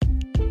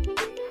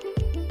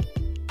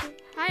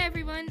Hi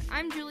everyone,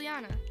 I'm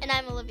Juliana. And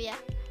I'm Olivia.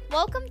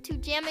 Welcome to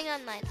Jamming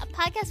Online, a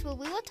podcast where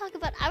we will talk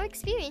about our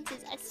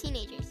experiences as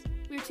teenagers.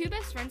 We're two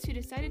best friends who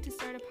decided to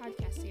start a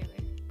podcast together.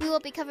 We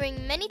will be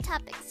covering many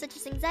topics such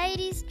as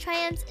anxieties,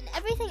 triumphs, and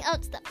everything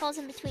else that falls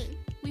in between.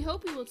 We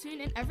hope you will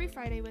tune in every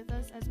Friday with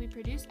us as we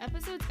produce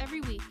episodes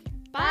every week.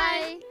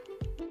 Bye!